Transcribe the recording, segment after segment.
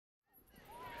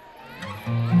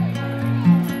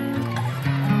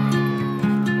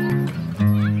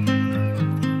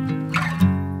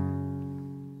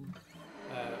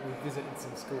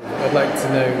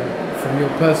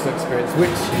personal experience,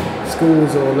 which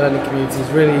schools or learning communities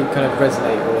really kind of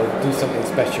resonate or do something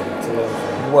special to learn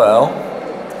from? Well,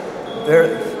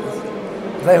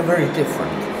 they're very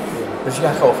different. As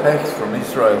Yaakov Hecht from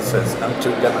Israel says, no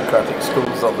two democratic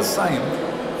schools are the same,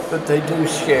 but they do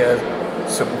share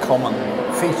some common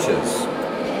features.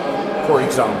 For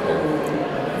example,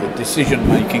 the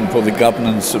decision-making for the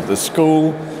governance of the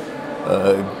school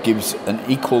gives an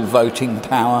equal voting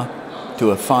power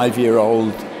to a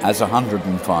 5-year-old as a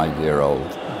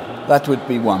 105-year-old. That would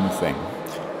be one thing.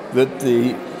 That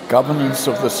the governance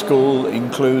of the school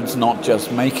includes not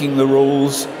just making the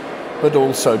rules, but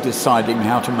also deciding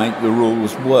how to make the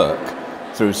rules work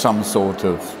through some sort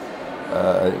of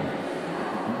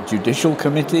judicial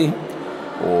committee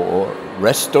or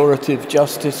restorative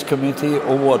justice committee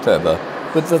or whatever,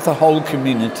 but that the whole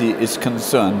community is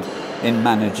concerned in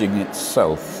managing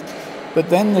itself. But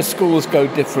then the schools go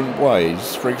different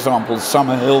ways. For example,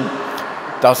 Summerhill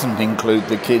doesn't include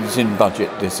the kids in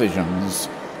budget decisions.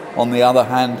 On the other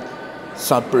hand,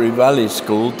 Sudbury Valley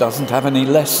School doesn't have any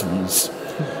lessons.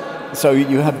 So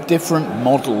you have different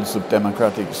models of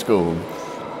democratic school.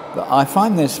 I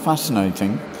find this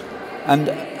fascinating, and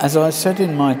as I said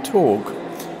in my talk,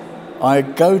 I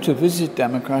go to visit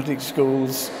democratic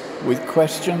schools with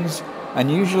questions, and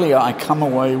usually I come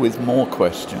away with more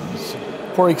questions.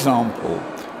 For example,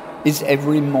 is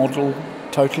every model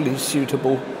totally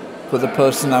suitable for the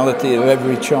personality of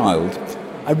every child?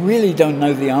 I really don't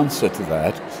know the answer to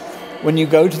that. When you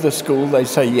go to the school, they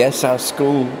say, yes, our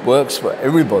school works for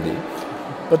everybody,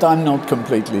 but I'm not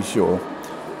completely sure.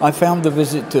 I found the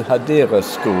visit to Hadera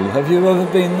School. Have you ever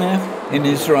been there in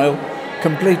Israel?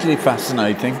 Completely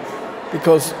fascinating,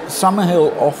 because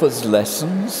Summerhill offers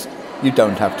lessons. You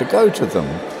don't have to go to them.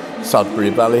 Sudbury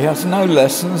Valley has no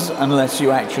lessons unless you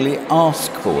actually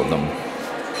ask for them.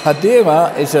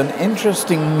 Hadera is an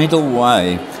interesting middle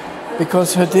way,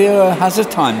 because Hadera has a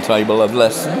timetable of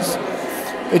lessons.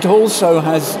 It also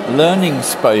has learning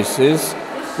spaces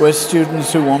where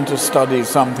students who want to study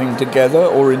something together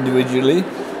or individually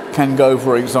can go,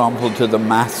 for example, to the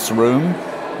maths room,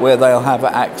 where they'll have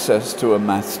access to a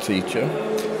maths teacher,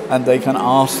 and they can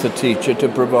ask the teacher to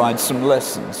provide some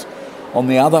lessons. On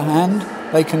the other hand,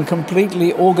 they can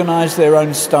completely organise their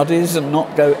own studies and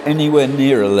not go anywhere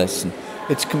near a lesson.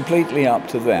 It's completely up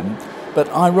to them. But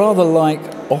I rather like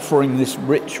offering this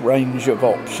rich range of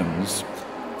options.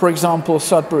 For example,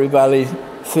 Sudbury Valley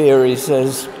theory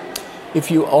says if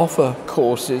you offer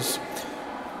courses,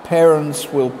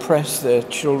 parents will press their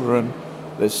children,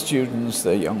 their students,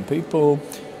 their young people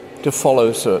to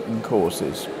follow certain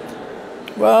courses.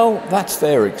 Well, that's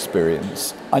their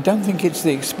experience. I don't think it's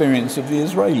the experience of the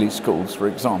Israeli schools, for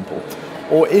example.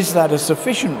 Or is that a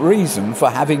sufficient reason for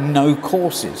having no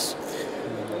courses?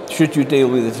 Should you deal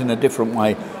with it in a different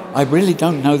way? I really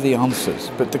don't know the answers,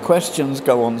 but the questions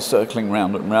go on circling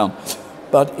round and round.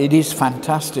 But it is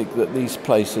fantastic that these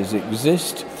places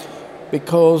exist,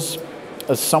 because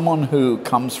as someone who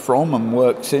comes from and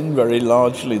works in very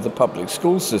largely the public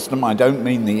school system, I don't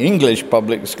mean the English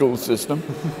public school system,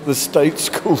 the state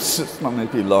school system,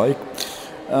 if you like,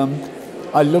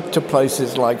 I look to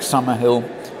places like Summerhill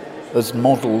as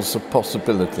models of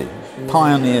possibility,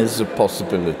 pioneers of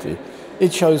possibility.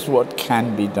 It shows what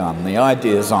can be done. The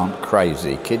ideas aren't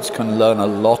crazy. Kids can learn a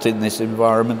lot in this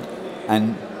environment,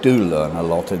 and do learn a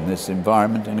lot in this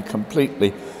environment in a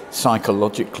completely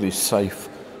psychologically safe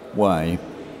way.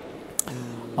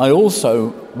 I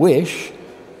also wish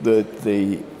that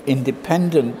the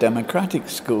independent democratic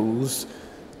schools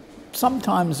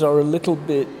sometimes are a little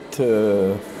bit,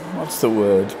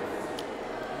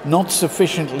 not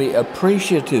sufficiently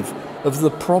appreciative of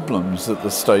the problems that the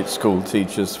state school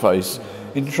teachers face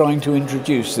in trying to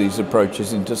introduce these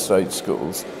approaches into state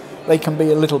schools. They can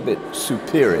be a little bit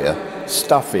superior,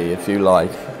 stuffy, if you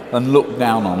like, and look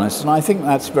down on us. And I think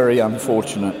that's very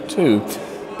unfortunate too,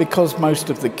 because most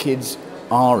of the kids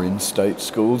are in state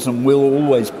schools and will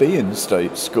always be in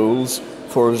state schools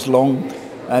for as long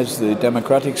as the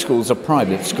democratic schools are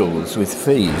private schools with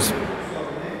fees.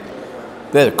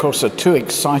 There, of course, are two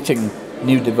exciting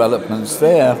new developments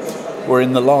there, where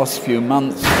in the last few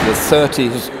months, the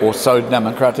 30 or so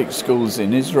democratic schools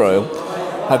in Israel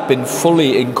have been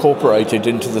fully incorporated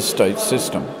into the state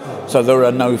system. So there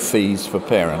are no fees for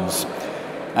parents.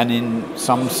 And in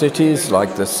some cities,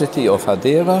 like the city of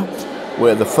Hadera,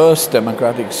 where the first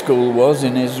democratic school was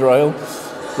in Israel,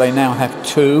 they now have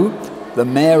two. The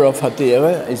mayor of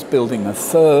Hadera is building a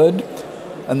third,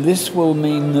 and this will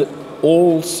mean that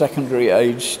all secondary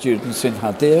age students in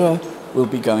Hadera will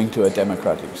be going to a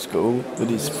democratic school that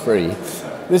is free.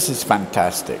 This is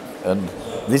fantastic, and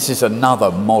this is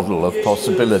another model of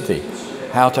possibility.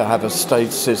 how to have a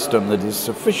state system that is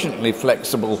sufficiently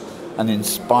flexible and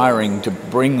inspiring to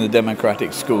bring the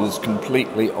democratic schools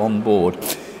completely on board.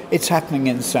 It's happening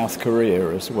in South Korea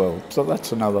as well, so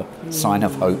that's another sign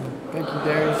of hope. Thank you,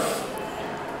 Derry.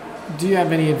 Do you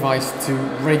have any advice to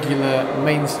regular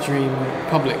mainstream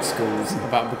public schools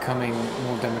about becoming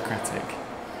more democratic?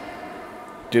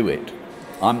 Do it.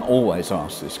 I'm always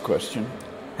asked this question.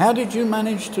 How did you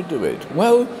manage to do it?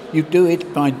 Well, you do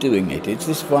it by doing it. It's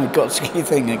this Vygotsky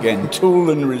thing again, tool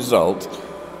and result.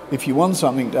 If you want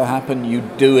something to happen, you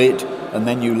do it, and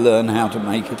then you learn how to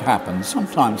make it happen,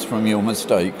 sometimes from your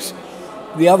mistakes.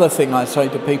 The other thing I say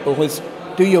to people is,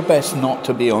 do your best not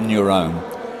to be on your own.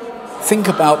 Think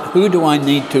about, who do I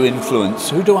need to influence?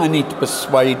 Who do I need to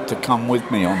persuade to come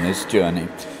with me on this journey?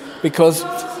 Because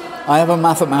I have a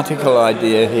mathematical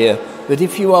idea here that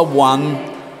if you are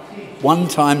 1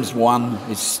 times 1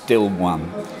 is still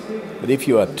 1. But if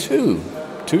you are 2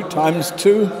 times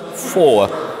 2, 4,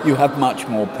 you have much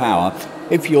more power.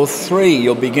 If you're 3,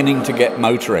 you're beginning to get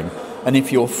motoring. And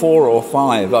if you're 4 or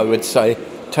 5, I would say,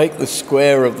 take the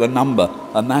square of the number,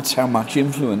 and that's how much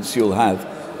influence you'll have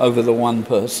over the one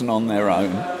person on their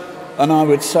own. And I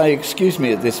would say, excuse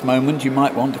me at this moment, you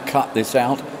might want to cut this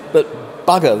out, but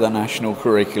bugger the national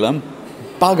curriculum,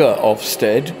 bugger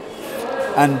Ofsted,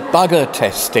 and bugger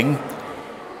testing.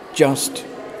 Just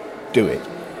do it.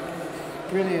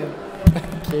 Brilliant.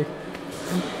 Thank you.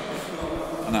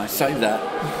 And I say that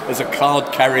as a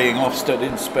card-carrying Ofsted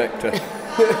inspector.